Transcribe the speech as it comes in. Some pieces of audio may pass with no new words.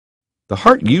The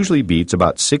heart usually beats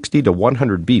about 60 to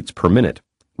 100 beats per minute.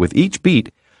 With each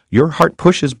beat, your heart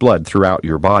pushes blood throughout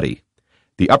your body.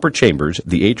 The upper chambers,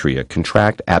 the atria,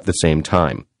 contract at the same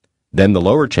time. Then the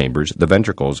lower chambers, the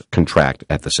ventricles, contract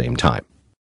at the same time.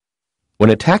 When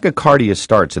a tachycardia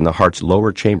starts in the heart's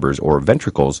lower chambers or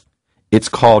ventricles, it's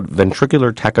called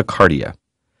ventricular tachycardia.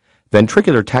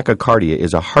 Ventricular tachycardia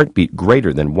is a heartbeat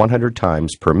greater than 100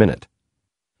 times per minute.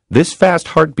 This fast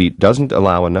heartbeat doesn't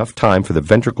allow enough time for the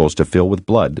ventricles to fill with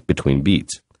blood between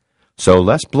beats. So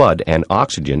less blood and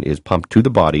oxygen is pumped to the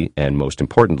body and, most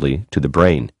importantly, to the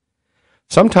brain.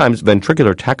 Sometimes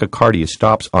ventricular tachycardia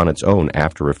stops on its own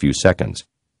after a few seconds.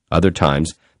 Other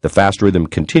times, the fast rhythm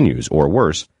continues, or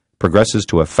worse, progresses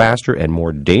to a faster and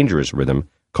more dangerous rhythm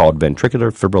called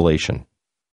ventricular fibrillation.